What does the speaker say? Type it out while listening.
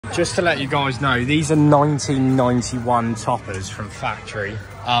just to let you guys know, these are 1991 toppers from factory.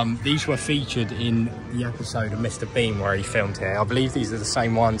 These were featured in the episode of Mr. Bean where he filmed here. I believe these are the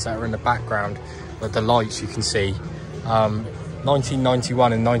same ones that are in the background with the lights you can see.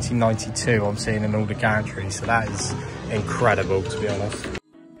 1991 and 1992 I'm seeing in all the gantries, so that is incredible, to be honest.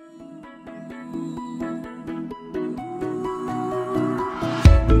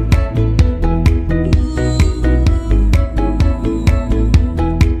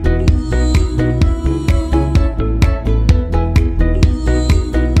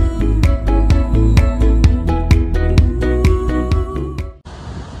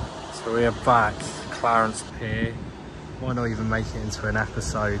 Back Clarence Pier. Might not even make it into an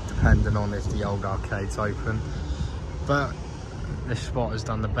episode depending on if the old arcade's open, but this spot has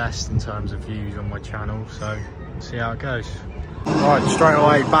done the best in terms of views on my channel, so we'll see how it goes. Right, straight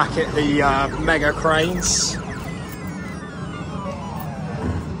away back at the mega cranes.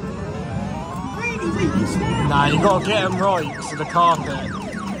 Nah, you gotta get them right to the carpet.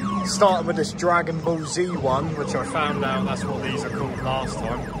 Started with this Dragon Ball Z one, which I found out that's what these are called last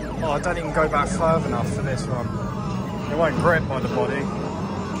time. Oh, I don't even go back further enough for this one. It won't grip by the body.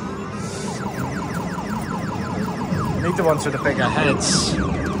 Need the ones with the bigger heads.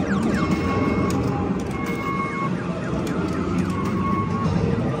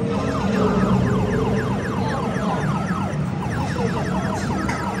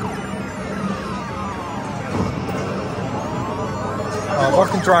 If I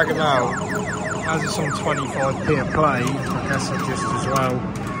can drag them out, as it's on 25p a play, I guess I'll just as well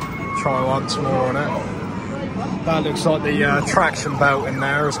try once more on it. That looks like the traction belt in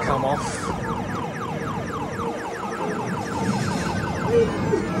there has come off.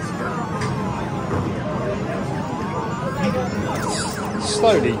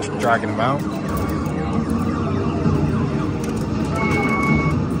 Slowly dragging them out.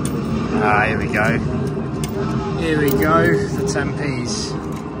 Ah, here we go. Here we go, the 10p's.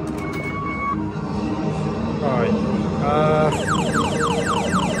 Right.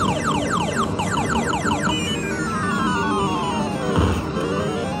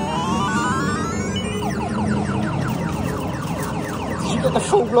 Get the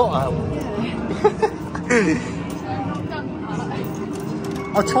full lot out.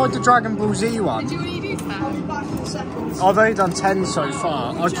 I tried the Dragon Ball Z one. Did you already do 10? I've only done 10 so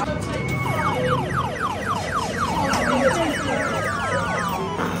far.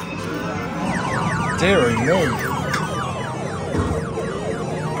 Dear me.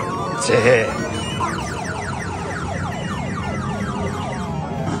 Dear.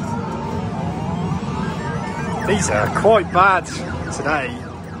 These are quite bad today.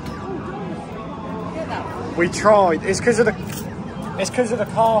 We tried. It's because of the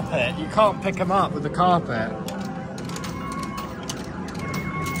carpet. You can't pick them up with the carpet.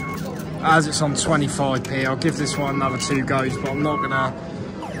 As it's on 25p, I'll give this one another 2 goes, but I'm not gonna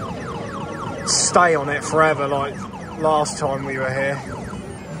stay on it forever like last time we were here.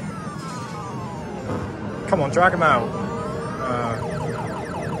 Come on, drag them out.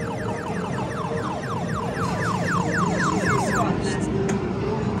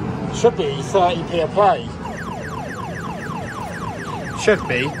 Should be 30p a play. Should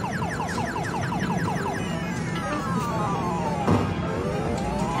be.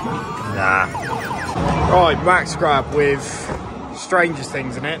 Nah. Right, max grab with Stranger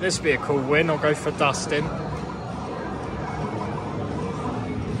Things in it. This would be a cool win. I'll go for Dustin.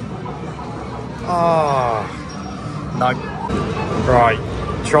 Ah, no. Right,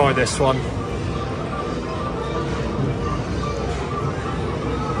 try this one.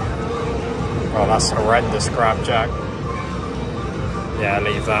 Oh, that's horrendous grab, Jack. Yeah,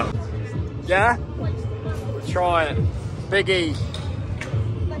 leave that. Yeah? Try it. Biggie.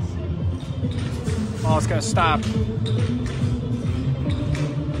 Oh, it's gonna stab.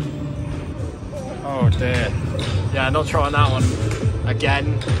 Oh dear. Yeah, not trying that one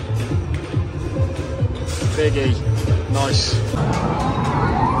again. Biggie. Nice.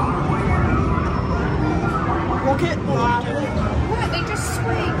 Rocket? What? They just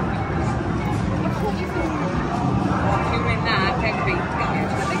swing.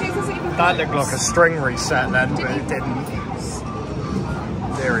 That looked like a string reset then, but it didn't.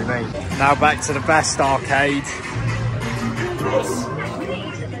 Deary me. Now back to the best arcade.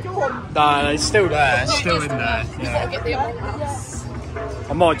 No, it's still there. It's still in there. Yeah.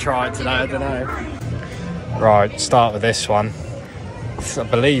 I might try it today, I don't know. Right, start with this one. I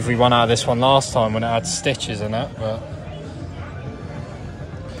believe we won out of this one last time when it had stitches in it, but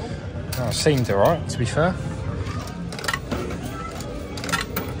oh, it seemed alright, to be fair.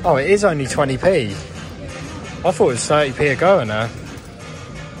 Oh, it is only 20p. I thought it was 30p a go in there.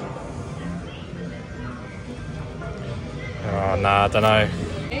 Oh, no, I don't know.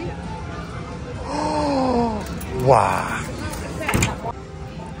 Wow.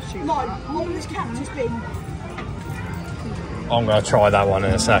 I'm going to try that one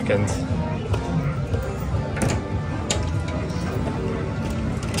in a second.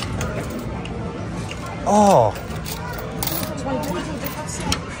 Oh.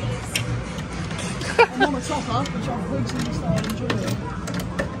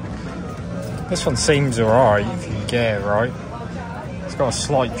 This one seems alright if you can get it right. It's got a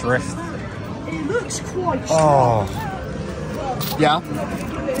slight drift. It looks quite strong. Oh. Yeah.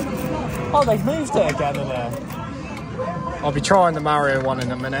 Oh, they've moved it again in there. I'll be trying the Mario one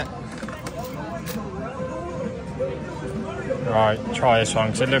in a minute. Right, try this one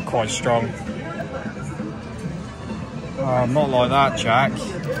because it looked quite strong. Oh, not like that, Jack.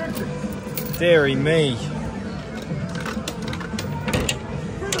 Deary me.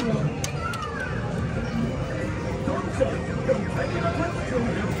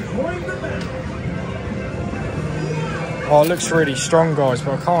 Oh, it looks really strong, guys,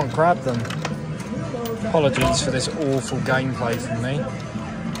 but I can't grab them. Apologies for this awful gameplay from me. Oh,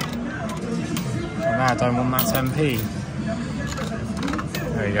 no, I don't want that 10p.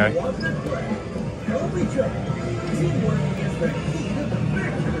 There you go.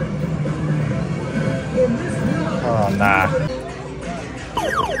 Oh, nah.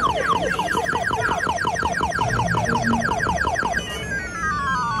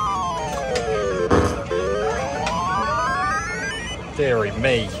 Deary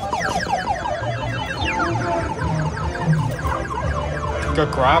me.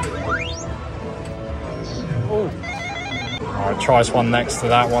 Good grab. Oh. Alright, try this one next to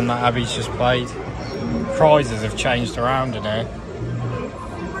that one that Abby's just played. Prizes have changed around in here.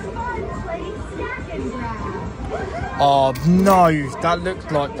 Oh no, that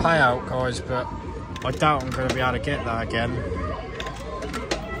looked like payout, guys, but I doubt I'm going to be able to get that again.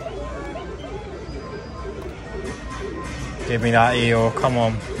 Give me that eel, come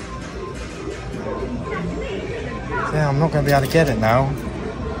on. Yeah, I'm not going to be able to get it now.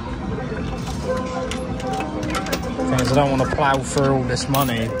 Because I don't want to plough through all this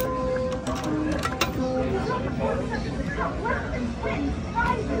money.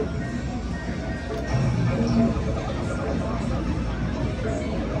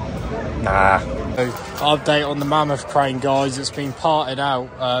 Nah. Update on the mammoth crane, guys. It's been parted out.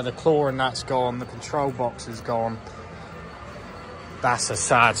 The claw and that's gone. The control box is gone. That's a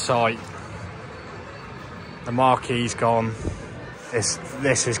sad sight. The marquee's gone.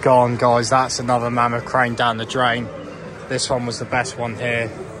 This is gone, guys. That's another mammoth crane down the drain. This one was the best one here.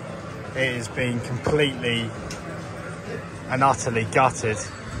 It has been completely and utterly gutted.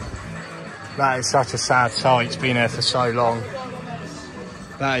 That is such a sad sight. It's been here for so long.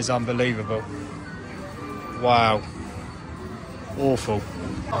 That is unbelievable. Wow. Awful.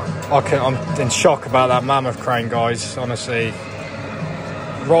 I'm in shock about that mammoth crane, guys, honestly.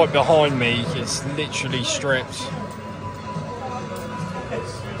 Right behind me, it's literally stripped.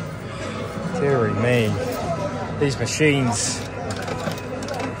 Deary me. These machines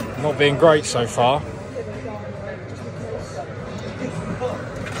not being great so far.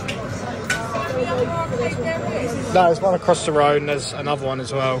 No, there's one across the road and there's another one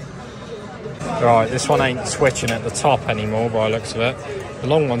as well. Right, this one ain't switching at the top anymore by the looks of it. The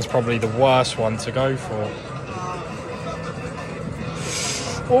long one's probably the worst one to go for.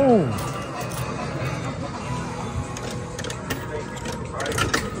 Ooh.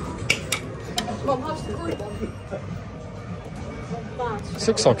 This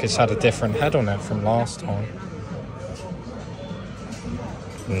looks like it's had a different head on it from last time.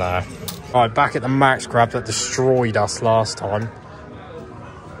 No. Right, back at the max grab that destroyed us last time.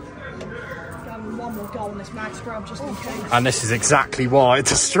 One more goal on this max grab just in case. And this is exactly why it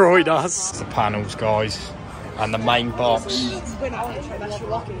destroyed us. The panels, guys. And the main box. It's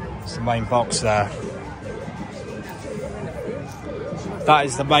the main box there. That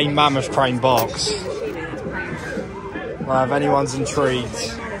is the main mammoth crane box. Well, if anyone's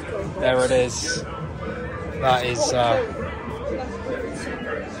intrigued, there it is. That is,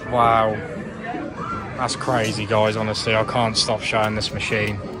 wow. That's crazy, guys, honestly. I can't stop showing this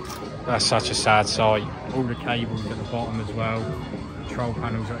machine. That's such a sad sight. All the cables at the bottom as well. Control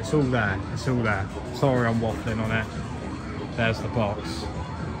panels, it's all there. It's all there. Sorry I'm waffling on it. There's the box.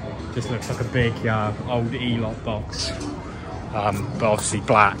 Just looks like a big old Elaut box. But obviously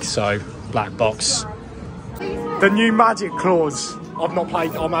black, so black box. The new magic claws. I've not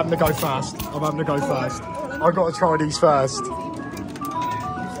played, I'm having to go first. I've got to try these first.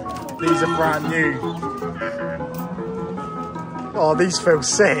 These are brand new. Oh, these feel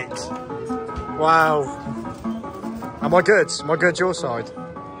sick. Wow. Am I good? Am I good your side?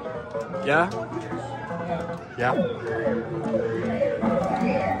 Yeah? Yeah?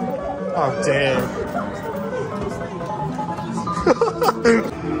 Oh dear.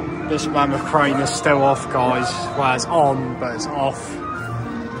 This mammoth crane is still off, guys. Well, it's on, but it's off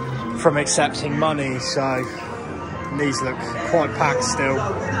from accepting money, so these look quite packed still.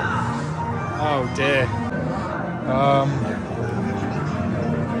 Oh dear.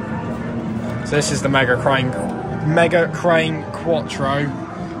 So this is the Mega Crane Quattro.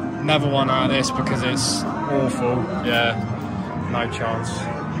 Never won out of this because it's awful. Yeah, no chance.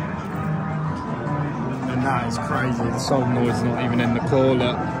 And that is crazy. The solenoid's not even in the claw,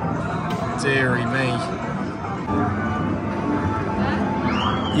 look. Deary me.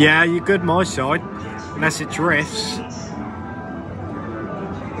 Yeah, you're good my side. Unless it drifts.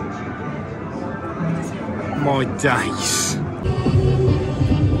 My days.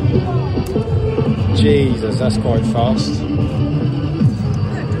 Jesus, that's quite fast.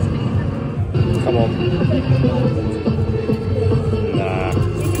 Come on. Nah.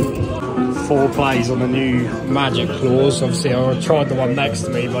 4 plays on the new Magic Claws. Obviously, I tried the one next to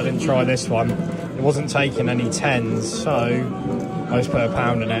me, but I didn't try this one. It wasn't taking any 10s, so I just put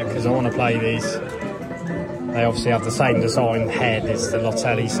 £1 in it because I want to play these. They obviously have the same design head as the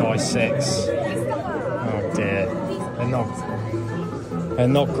Lotelli size 6. Oh dear. They're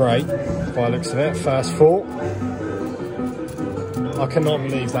not great by the looks of it. First thought. I cannot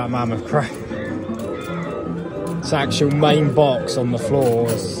believe that mammoth crane. Its actual main box on the floor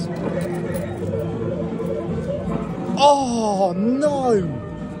is... Oh no!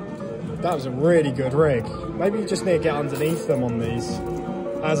 That was a really good rig. Maybe you just need to get underneath them on these.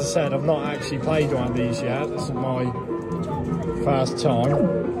 As I said, I've not actually played one of these yet. This is my first time.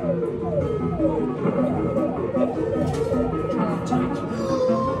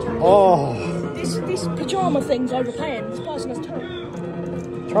 Oh! This pyjama thing's overpaying. This person has told.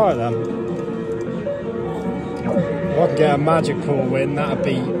 Try it then. If I can get a Magic Claw win, that'd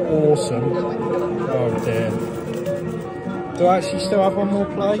be awesome. Oh dear. Do I actually still have one more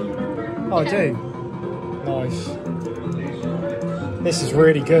play? Oh, I do. Nice. This is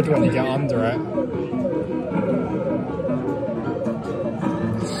really good when you get under it.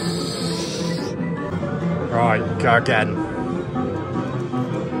 Right, go again.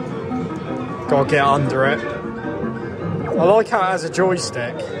 Gotta get under it. I like how it has a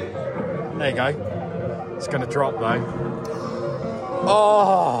joystick. There you go. It's gonna drop though.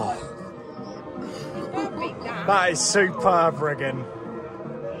 Oh! That is superb rigging.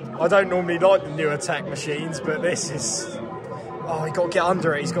 I don't normally like the newer tech machines, but this is... Oh, you got to get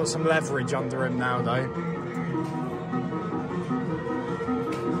under it. He's got some leverage under him now, though.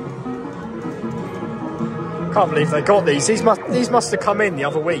 Can't believe they got these. These must have come in the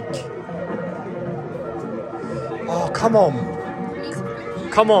other week. Oh, come on.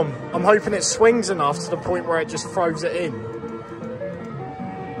 Come on. I'm hoping it swings enough to the point where it just throws it in.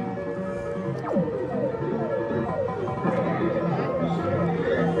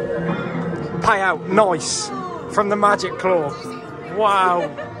 Payout, nice. From the Magic Claw. Wow.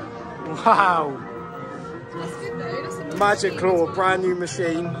 Wow. Magic Claw, brand new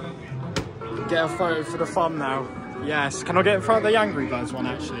machine. Get a photo for the thumbnail. Yes. Can I get in front of the Angry Birds one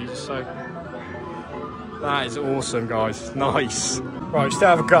actually? Just so. That is awesome, guys. Nice. Right, still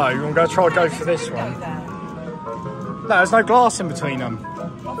have a go. I'm going to try to go for this one. No, there's no glass in between them.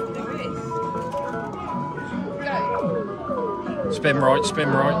 Spin right, spin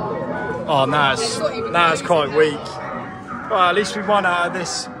right. Oh, now it's quite weak. Well, at least we won out of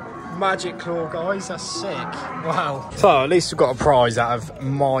this Magic Claw, guys. That's sick. Wow. So, at least we've got a prize out of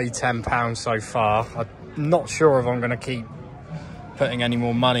my £10 so far. I'm not sure if I'm going to keep putting any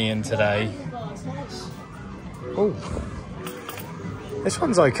more money in today. Oh, this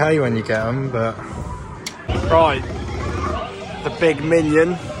one's okay when you get them, but... Right. The big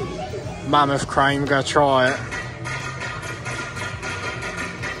minion. Mammoth crane. We're going to try it.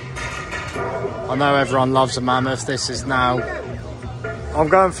 I know everyone loves a mammoth. This is now... I'm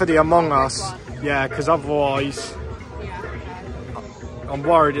going for the Among Us. Yeah, because otherwise... I'm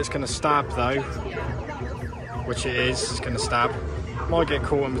worried it's going to stab though. Which it is. It's going to stab. Might get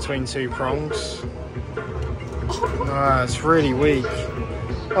caught in between 2 prongs. It's really weak.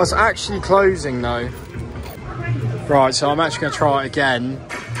 Oh, it's actually closing though. Right, so I'm actually going to try it again.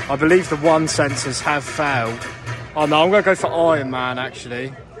 I believe the 1 sensors have failed. Oh no, I'm going to go for Iron Man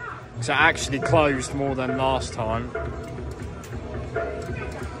actually. Because it actually closed more than last time.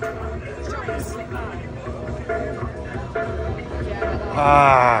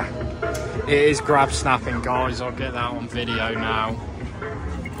 Ah, it is grab snapping, guys. I'll get that on video now.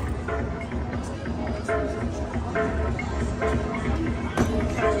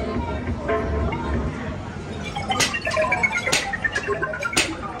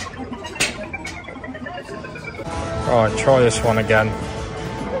 Right, try this one again.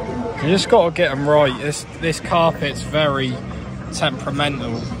 You just got to get them right. This carpet's very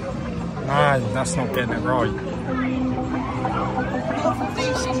temperamental. Nah, that's not getting it right.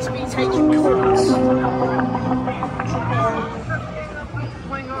 These seem to be taking calls.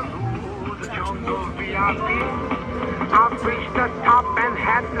 I've reached the top and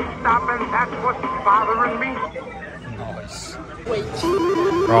had to stop, and that's what's bothering me. Nice.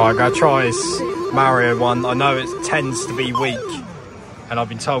 Right, I'm going to try this Mario one. I know it tends to be weak, and I've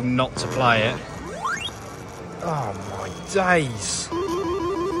been told not to play it. Oh my days.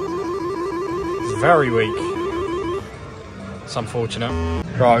 It's very weak. It's unfortunate.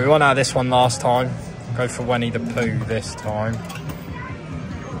 Right, we went out this one last time. Go for Winnie the Pooh this time.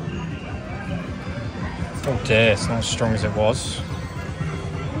 Oh dear, it's not as strong as it was.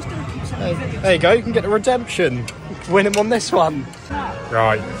 Hey, there you go, you can get the redemption. Win him on this one.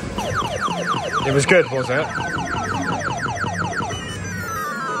 Right. It was good, was it?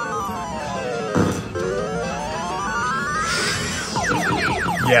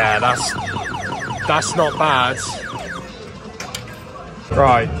 Yeah, that's not bad.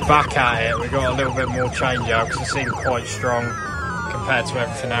 Right, back at it. We got a little bit more change out because it seemed quite strong compared to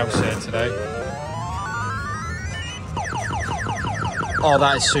everything else here today. Oh,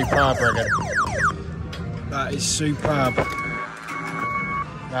 that is superb, Regan. That is superb.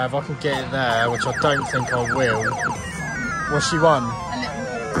 Now, if I can get it there, which I don't think I will. What's she won? A little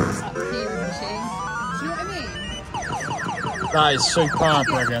like Pier machine. Do you know what I mean? That is superb,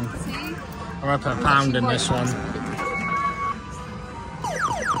 Regan. I'm going to put a pound in this one.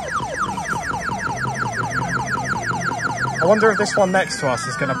 I wonder if this one next to us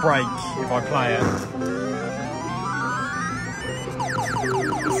is going to break if I play it.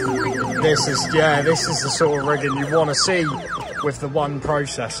 This is the sort of rigging you want to see with the one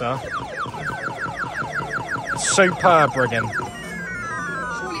processor. Superb rigging.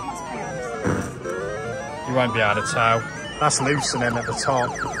 Surely it must pay out. You won't be able to tell. That's loosening at the top.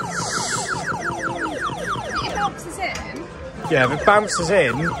 It bounces in. Yeah, if it bounces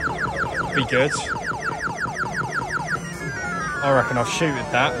in, be good. I reckon I've shooted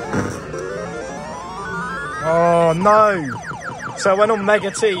that. Oh no! So I went on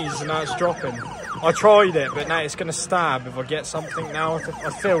Mega T's and now it's dropping. I tried it, but now it's going to stab if I get something now. I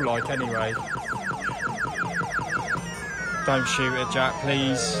feel like anyway. Don't shoot it, Jack,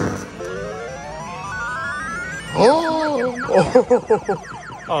 please. Oh!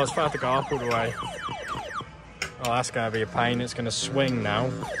 Oh, it's about to go up all the way. Oh, that's going to be a pain. It's going to swing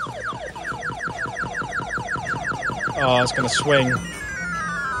now. Oh, it's going to swing.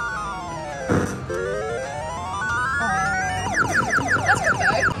 That's good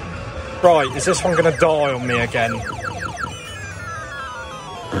though. Right, is this one going to die on me again?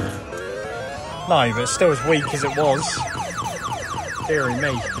 No, but it's still as weak as it was. Deary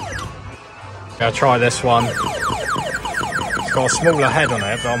me. I'll try this one. It's got a smaller head on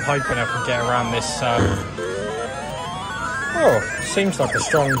it, but I'm hoping I can get around this. Oh, seems like a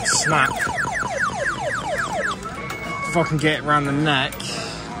strong snap. If I can get around the neck,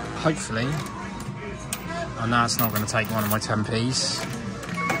 hopefully. Oh, no, it's not going to take one of my 10p's.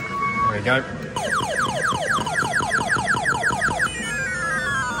 There we go.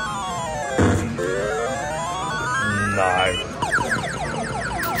 No.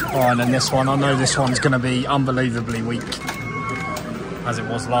 Oh, and then this one, I know this one's going to be unbelievably weak, as it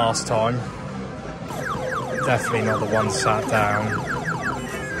was last time. Definitely not the one sat down.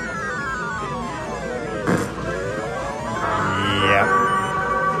 Yeah.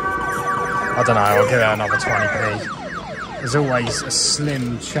 I don't know, I'll give it another 20p. There's always a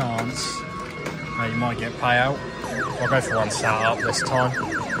slim chance that you might get payout. I'll go for one sat up this time.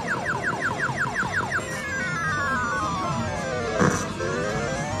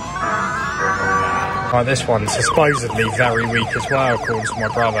 Right, this one's supposedly very weak as well, according to my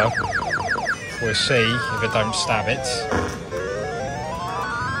brother. We'll see if it don't stab it.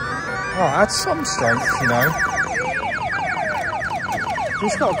 Oh, that's some strength, you know. You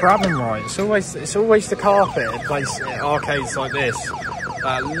just got to grab them right. It's always the carpet at arcades like this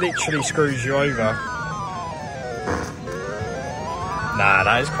that literally screws you over. Nah,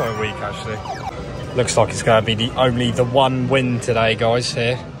 that is quite weak actually. Looks like it's going to be only the one win today, guys.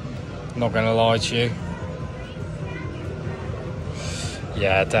 Here, I'm not going to lie to you.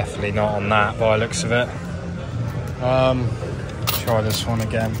 Yeah, definitely not on that by the looks of it. Try this one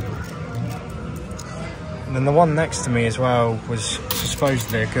again. And then the one next to me as well was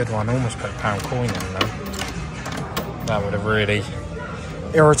supposedly a good one. I almost put a £1 coin in though. That would have really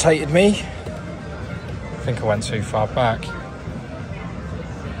irritated me. I think I went too far back.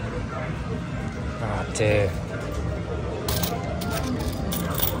 Oh dear.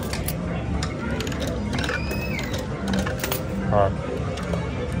 Alright.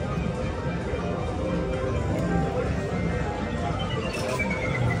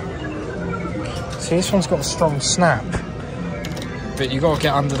 See, this one's got a strong snap. But you've got to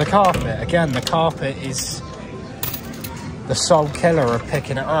get under the carpet. Again, the carpet is the sole killer of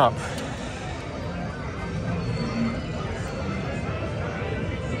picking it up.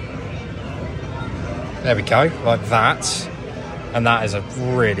 There we go, like that. And that is a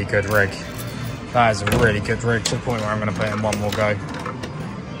really good rig. That is a really good rig to the point where I'm going to put in one more go.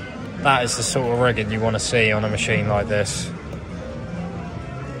 That is the sort of rigging you want to see on a machine like this.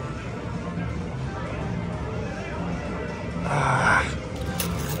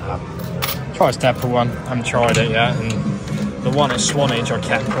 Try a stepper one. I haven't tried it yet. And the one at Swanage I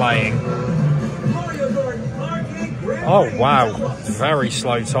kept playing. Oh wow, very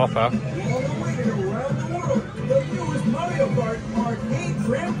slow topper.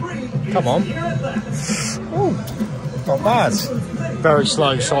 Come on. Ooh, not bad. Very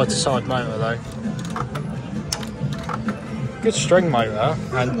slow side to side motor though. Good string motor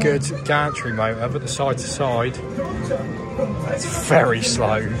and good gantry motor, but the side to side, it's very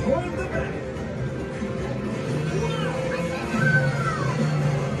slow.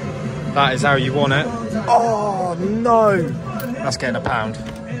 That is how you want it. Oh no! That's getting a pound.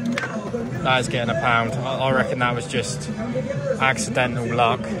 That is getting a pound. I reckon that was just accidental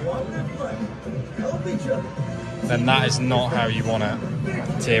luck. Then that is not how you want it.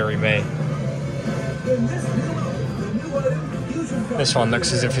 Deary me. This one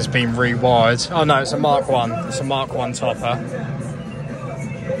looks as if it's been rewired. Oh no, it's a Mark 1. It's a Mark 1 topper.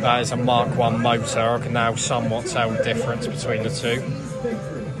 That is a Mark 1 motor. I can now somewhat tell the difference between the two.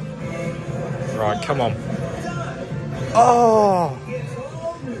 Right, come on. Oh!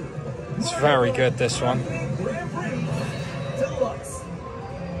 It's very good, this one.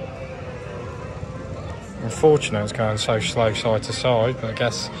 Unfortunate it's going so slow side to side, but I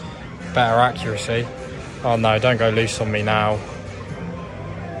guess better accuracy. Oh no, don't go loose on me now.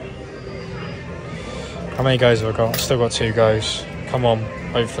 How many goes have I got? I've still got 2 goes. Come on,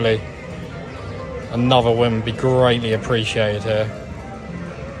 hopefully. Another win would be greatly appreciated here.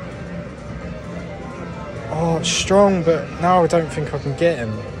 Oh, it's strong, but now I don't think I can get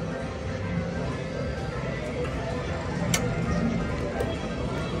him.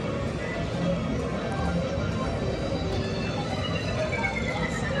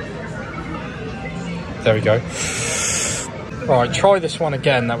 There we go. Right, try this one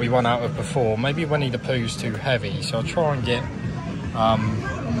again that we went out of before. Maybe Winnie the Pooh's too heavy, so I'll try and get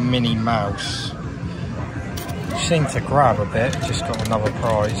Minnie Mouse. Seemed to grab a bit, just got another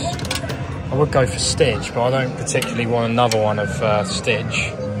prize. I would go for Stitch, but I don't particularly want another one of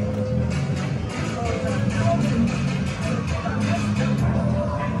Stitch.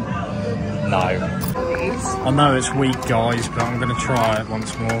 No. I know it's weak, guys, but I'm going to try it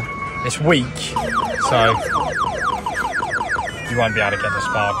once more. It's weak, so you won't be able to get the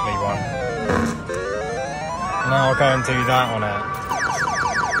sparkly one. Now I'll go and do that on it.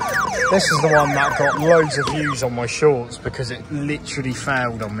 This is the one that got loads of views on my shorts because it literally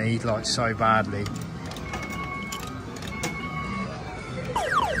failed on me like so badly.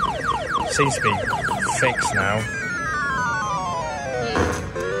 Seems to be fixed now.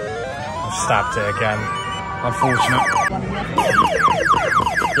 I've stabbed it again. Unfortunate.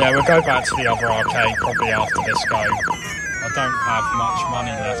 Yeah, we'll go back to the other arcade probably after this go. I don't have much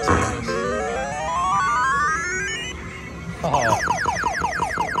money left to be honest. Oh.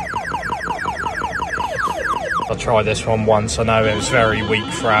 I'll try this one once. I know it was very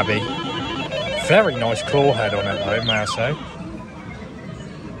weak for Abby. Very nice claw head on it though, may I say.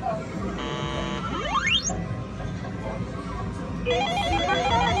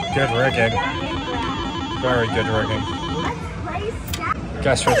 Good rigging. Very good rigging.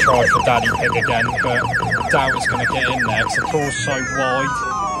 Guess we'll try for Daddy Pig again, but doubt it's going to get in there because the claw's so wide.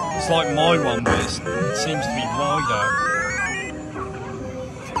 It's like my one, but it seems to be wider.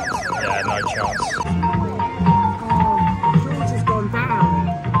 Yeah, no chance.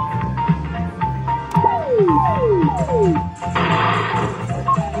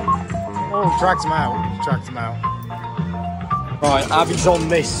 Oh, dragged him out. Dragged him out. Right, Abby's on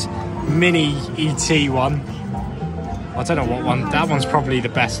this mini ET one. I don't know what one. That one's probably the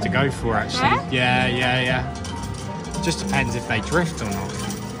best to go for, actually. Yeah. Just depends if they drift or not.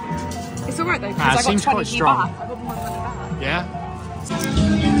 It's alright though, because it seems quite strong. Back. I got more money back. Yeah?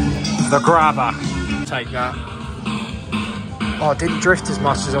 The grabber. Take that. Oh, it didn't drift as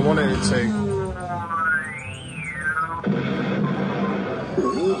much as I wanted it to.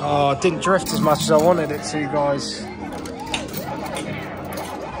 Oh, it didn't drift as much as I wanted it to, guys.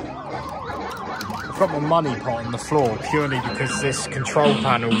 got my money pot on the floor purely because this control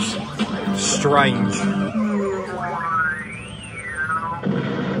panel's strange.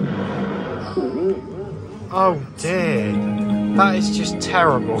 Oh dear, that is just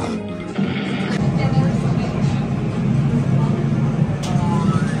terrible.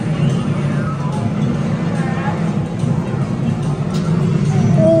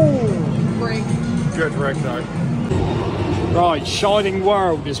 Good rig though. Right, Shining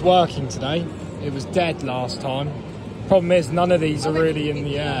World is working today. It was dead last time. Problem is, none of these are really in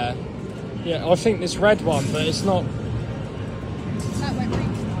the air. Yeah, I think this red one, but it's not. That went really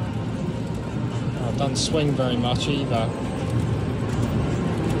Oh, it doesn't swing very much either.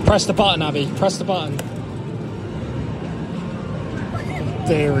 Press the button, Abby. Press the button.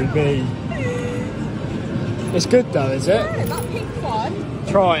 Deary me. It's good though, is it? Yeah, that pink one.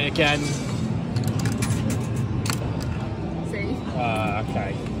 Try it again.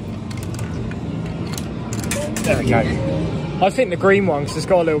 Okay. There we go. I think the green one, because it's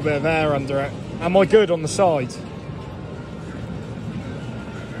got a little bit of air under it. Am I good on the side?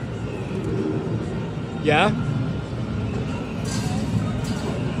 Yeah?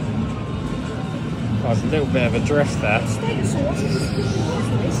 Oh, there's a little bit of a drift there.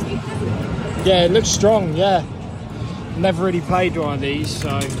 Yeah, it looks strong, yeah. Never really played one of these,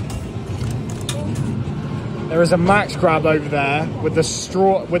 so... There is a max grab over there with the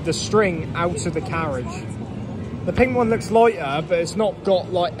string out of the carriage. The pink one looks lighter, but it's not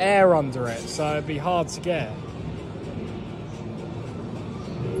got like air under it, so it'd be hard to get.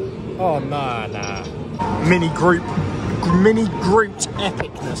 Oh nah. Mini Groot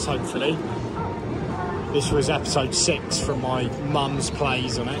epicness, hopefully. This was episode 6 from my mum's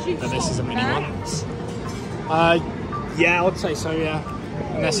plays on it, but this is a mini one. Yeah, I'd say so, yeah.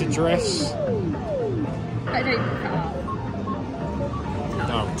 Unless it drifts.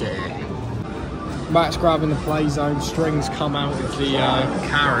 Oh dear. Max grabbing the play zone, strings come out of the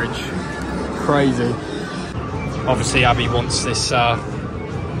carriage. Crazy. Obviously Abby wants this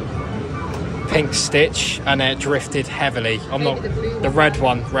pink stitch and it drifted heavily. I'm not the red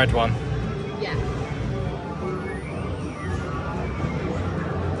one. Yeah.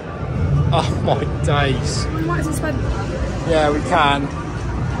 Oh my days. We might as well spend that. Yeah, we can.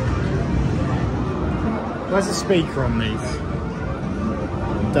 Where's the speaker on these?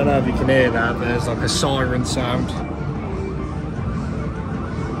 Don't know if you can hear that, but there's like a siren sound.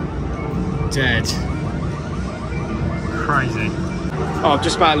 Dead. Crazy. Oh, I'm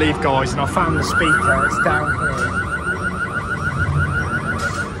just about to leave, guys, and I found the speaker. It's down here.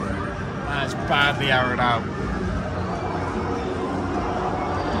 That's badly arrowed out.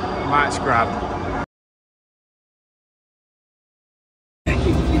 Max grab.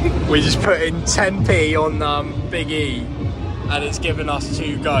 We just put in 10p on Big E and it's given us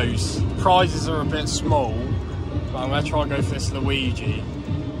 2 goes. Prizes are a bit small, but I'm going to try and go for this Luigi.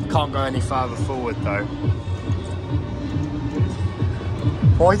 Can't go any further forward though.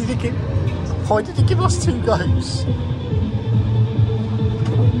 Why did he give us 2 goes?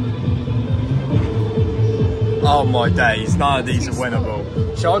 Oh my days, none of these are winnable.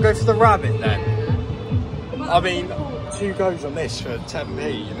 Shall I go for the rabbit then? I mean, 2 goes on this for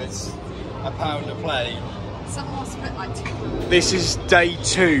 10p and it's £1 a play. Someone spent like 2. This is day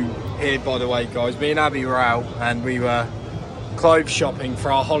 2 here, by the way, guys. Me and Abby were out and we were clothes shopping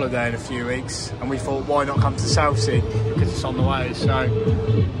for our holiday in a few weeks, and we thought, why not come to Southsea because it's on the way. So,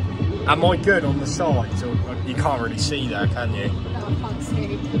 am I good on the sides? Or you can't really see there, can you? No, I can't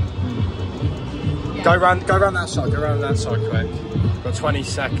see. Yeah. Go round that side. Go round that side quick. Got 20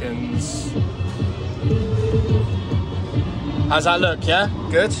 seconds. How's that look? Yeah,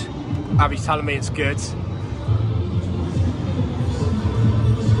 good. Abby's telling me it's good.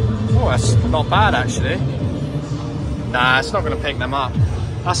 Oh, that's not bad actually. Nah, it's not going to pick them up.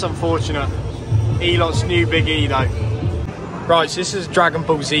 That's unfortunate. Elaut's new Big E though. Right, so this is Dragon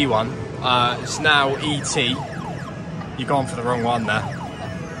Ball Z one. It's now ET. You've gone for the wrong one there.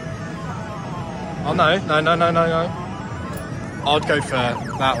 Oh no. I'd go for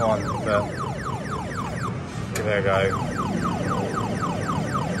that one, but give it a go.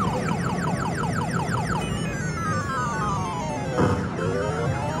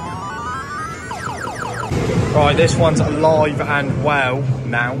 Right, this one's alive and well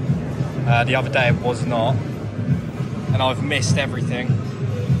now. The other day it was not. And I've missed everything.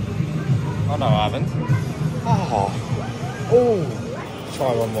 Oh no, I haven't. Oh.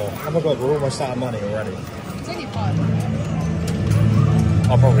 Try one more. Oh my god, we're almost out of money already. It's only 5.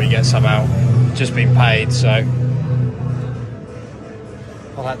 I'll probably get some out. Just been paid, so.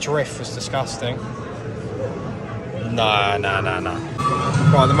 Oh, that drift was disgusting. No.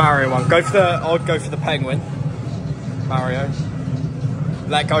 Right, the Mario one. I'd go for the penguin. Mario.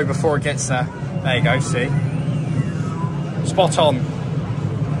 Let go before it gets there. There you go, see? Spot on.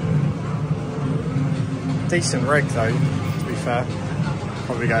 Decent rig though, to be fair.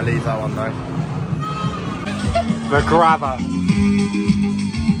 Probably gonna leave that one though. The grabber.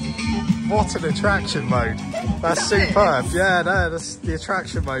 What an attraction mode. That's superb. Yeah, no, that's the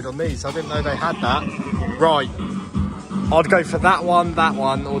attraction mode on these. I didn't know they had that. Right. I'd go for that one,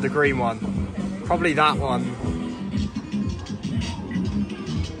 or the green one. Probably that one.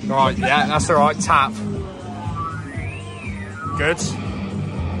 Right, yeah, that's alright. Tap. Good.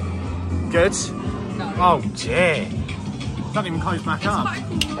 Good. No. Oh, dear. Doesn't even close back up.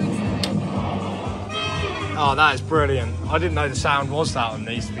 Oh, that is brilliant. I didn't know the sound was that on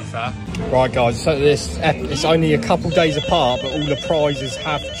these, to be fair. Right, guys, so it's only a couple days apart, but all the prizes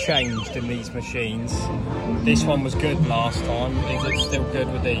have changed in these machines. This one was good last time. Is it still good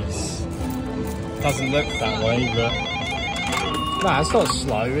with these? Doesn't look that way, but... Nah, it's not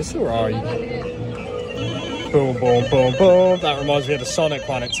slow. It's alright. Boom, boom, boom, boom. That reminds me of the Sonic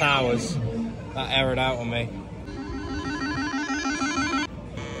one at Towers. That errored out on me.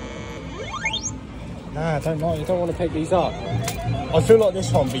 Nah, I don't know. You don't want to pick these up. I feel like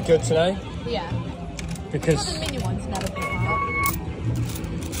this one would be good today. Yeah. Because... The mini one's never been hard.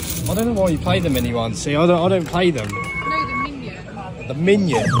 I don't know why you play the mini ones. See, I don't play them. No, the minion. The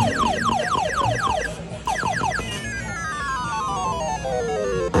minion.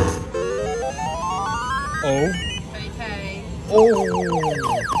 Oh. Okay. Oh.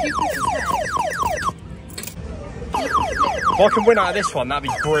 If I can win out of this one, that'd be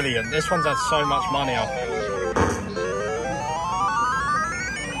brilliant. This one's had so much money off it.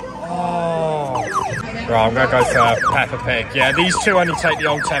 Oh. Right, I'm going to go for Peppa Pig. Yeah, these two only take the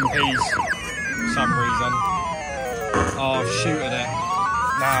old 10p's for some reason. Oh, shoot at it.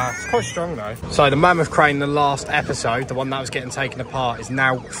 Nah, it's quite strong though. So the mammoth crane, the last episode, the one that was getting taken apart, is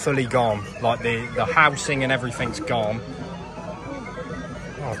now fully gone. Like the housing and everything's gone.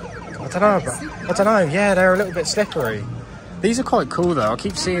 Oh, I don't know. Yeah, they're a little bit slippery. These are quite cool though. I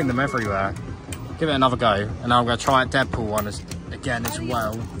keep seeing them everywhere. Give it another go, and now I'm going to try out Deadpool one again as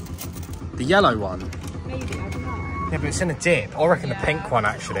well. The yellow one. Maybe, I don't know. Yeah, but it's in a dip. I reckon the pink one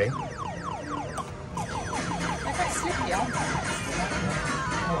actually. They're quite slippery, aren't they?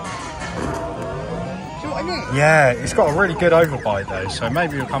 Do you know what I mean? Yeah, it's got a really good overbite though, so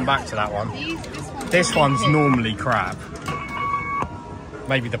maybe we'll come back to that one. This one's normally crap.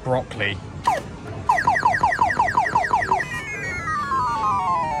 Maybe the broccoli.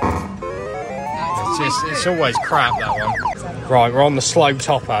 It's always crap, that one. Right, we're on the slow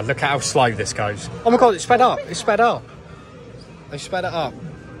topper. Look at how slow this goes. Oh my god, it's sped up. It's sped up. They sped it up.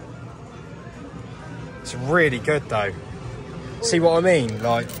 It's really good though. See what I mean?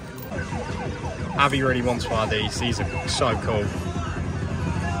 Like, Abby really wants one of these. These are so cool.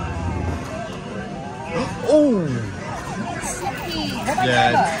 Oh!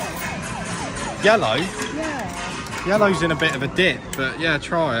 Yeah. Yellow? Yeah. Yellow's in a bit of a dip, but yeah,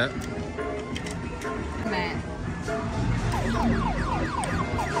 try it.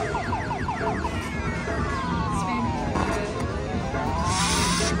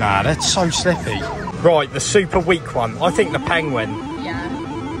 Nah, that's so slippy. Right, the super weak one. I think the penguin.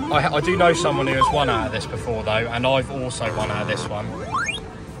 Yeah. I do know someone who has won out of this before though, and I've also won out of this one.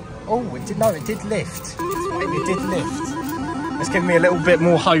 Oh, it did lift. It did lift. It's giving me a little bit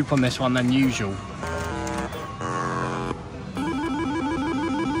more hope on this one than usual.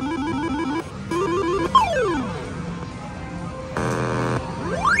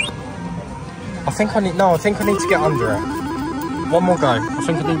 I think I need to get under it. One more go. I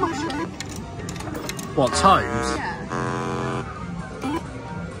think I need... What, toes? Yeah.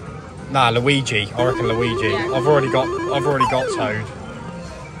 Nah, Luigi. I reckon Luigi. Yeah. I've already got Toad.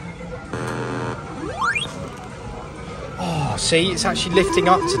 Oh, see, it's actually lifting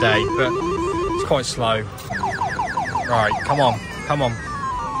up today, but it's quite slow. Right, come on.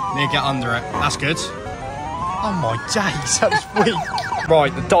 Need to get under it. That's good. Oh my days, that was weak.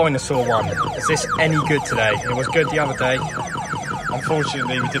 Right, the dinosaur one. Is this any good today? It was good the other day.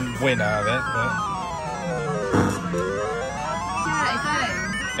 Unfortunately, we didn't win out of it, but...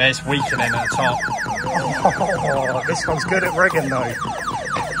 Yeah, it's weakening at the top. Oh, this one's good at rigging though.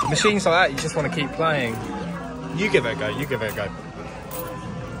 Machines like that, you just want to keep playing. You give it a go.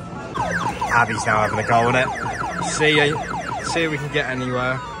 Abby's now having a go on it. See if we can get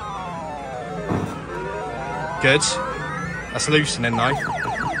anywhere. Good. That's loosening though.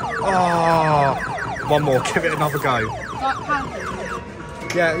 Oh, one more. Give it another go.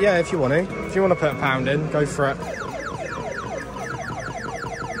 Yeah, if you want to. If you want to put a pound in, go for it.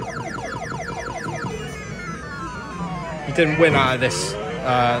 You didn't win out of this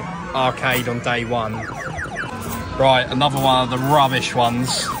arcade on day one. Right, another one of the rubbish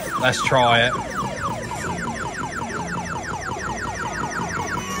ones. Let's try it.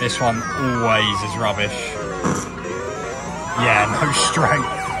 This one always is rubbish. Yeah, no strength.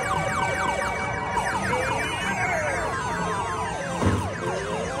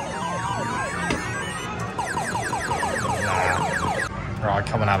 Nah. Right,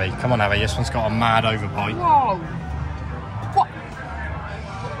 come on, Abby. Come on, Abby. This one's got a mad overbite. Whoa. What?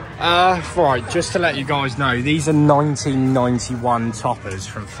 Right, just to let you guys know, these are 1991 toppers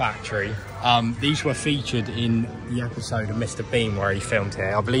from factory. These were featured in the episode of Mr. Bean where he filmed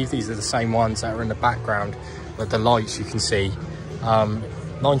here. I believe these are the same ones that are in the background with the lights you can see.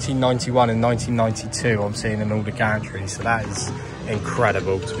 1991 and 1992 I'm seeing in all the gantries, so that is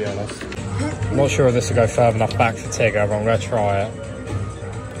incredible, to be honest. I'm not sure if this will go further enough back for Tigger, but I'm going to try it.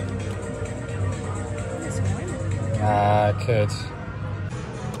 It could.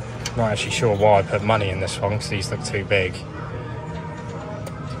 Not actually sure why I put money in this one because these look too big.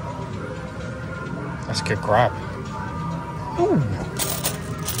 That's a good grab. Ooh,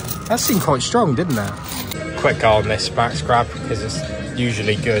 that seemed quite strong, didn't it? Quick go on this back grab because it's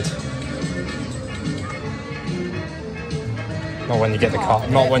usually good. Not when you get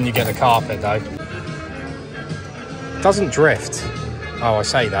the carpet though. It doesn't drift. Oh, I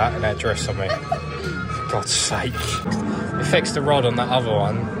say that and it drifts on me. For God's sake. We fixed the rod on that other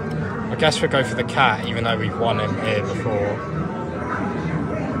one. I guess we'll go for the cat even though we've won him here before.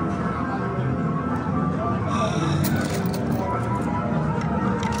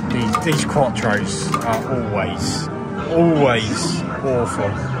 These quattros are always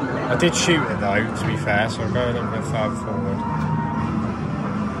awful. I did shoot it though, to be fair, so I'll go a little bit further forward.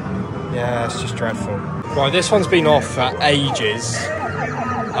 Yeah, it's just dreadful. Right, this one's been off for ages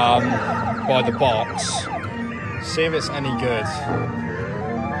by the box. See if it's any good.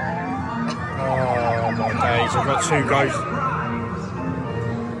 Oh my days, I've got two goes.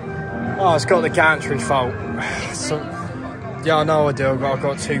 Oh, it's got the gantry fault. So, yeah, I know I do. I've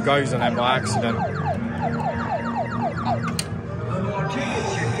got two goes on it by accident.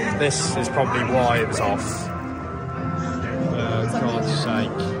 This is probably why it was off. For God's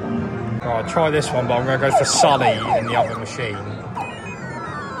sake. Right, try this one, but I'm going to go for Sully in the other machine.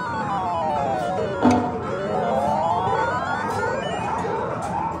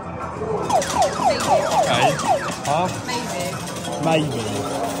 Okay. Huh? Maybe.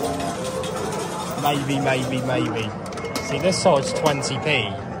 See, this side's 20p.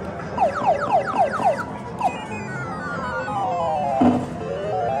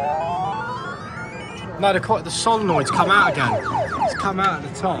 No, the solenoid's come out again. It's come out at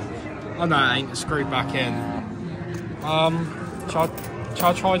the top. Oh no, it ain't. It's screwed back in. Shall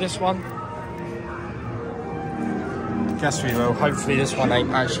I try this one? Guess we will. Hopefully this one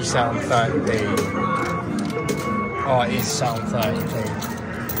ain't actually set on 30p. Oh, it is set on 30p.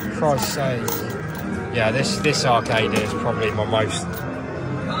 For Christ's sake. Yeah, this arcade is probably my most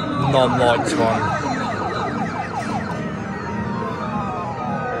non-liked one.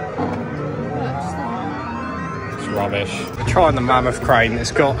 It's rubbish. We're trying the Mammoth Crane.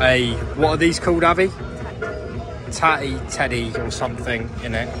 It's got a, what are these called, Abby? Tatty, Teddy or something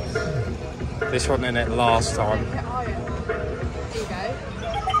in it. This one in it last time.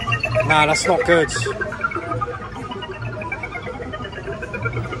 Nah, that's not good.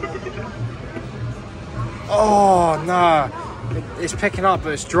 Oh no, it's picking up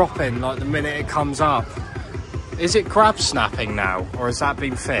but it's dropping like the minute it comes up. Is it grab snapping now or has that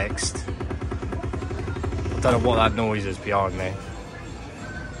been fixed? I don't know what that noise is behind me.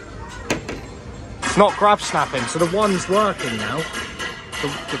 It's not grab snapping, so the one's working now.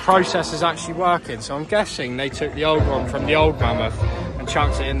 The process is actually working, so I'm guessing they took the old one from the old Mammoth and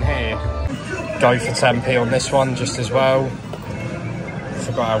chucked it in here. Go for 10p on this one just as well.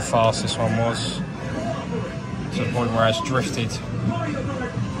 Forgot how fast this one was. To the point where it's drifted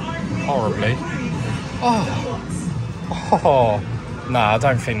horribly. Oh, no, I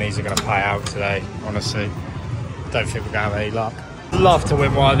don't think these are going to pay out today, honestly. Don't think we're going to have any luck. Love to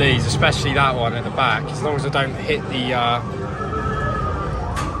win one of these, especially that one at the back, as long as I don't hit the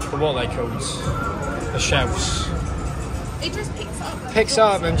what are they called? The shelves. It just picks up. Picks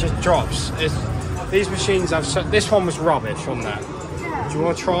up and just drops. These machines have, this one was rubbish on that. Yeah. Do you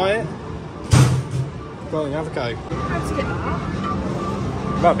want to try it? Well, have a go. How to get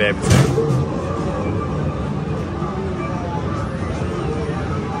that? Might be able to.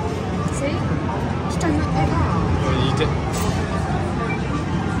 See? Just don't look like that. Well, you did.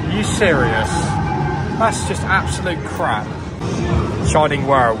 Are you serious? That's just absolute crap. Shining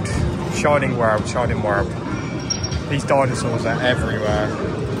world. Shining world. Shining world. These dinosaurs are everywhere.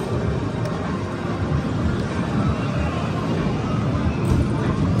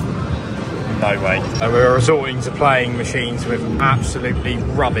 No way. We're resorting to playing machines with absolutely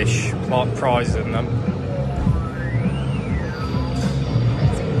rubbish prizes in them.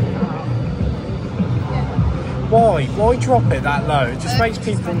 Why? Why drop it that low? It just makes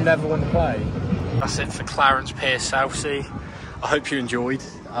people never want to play. That's it for Clarence, Pier, Southsea. I hope you enjoyed.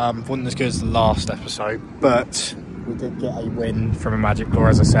 Wasn't as good as the last episode, but we did get a win from a magic claw,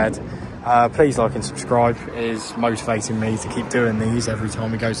 as I said. Please like and subscribe. It is motivating me to keep doing these every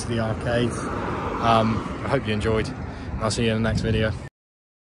time we go to the arcade. I hope you enjoyed, and I'll see you in the next video.